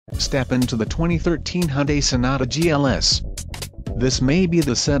step into the 2013 Hyundai Sonata GLS. This may be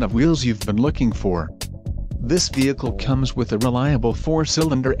the set of wheels you've been looking for. This vehicle comes with a reliable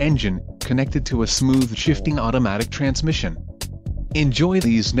 4-cylinder engine, connected to a smooth shifting automatic transmission. Enjoy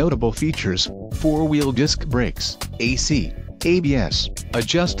these notable features: 4-wheel disc brakes, AC, ABS,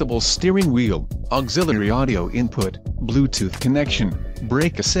 adjustable steering wheel, auxiliary audio input, Bluetooth connection,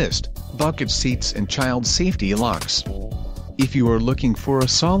 brake assist, bucket seats and child safety locks. If you are looking for a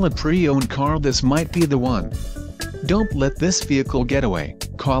solid pre-owned car, this might be the one. Don't let this vehicle get away.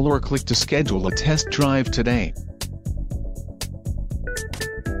 Call or click to schedule a test drive today.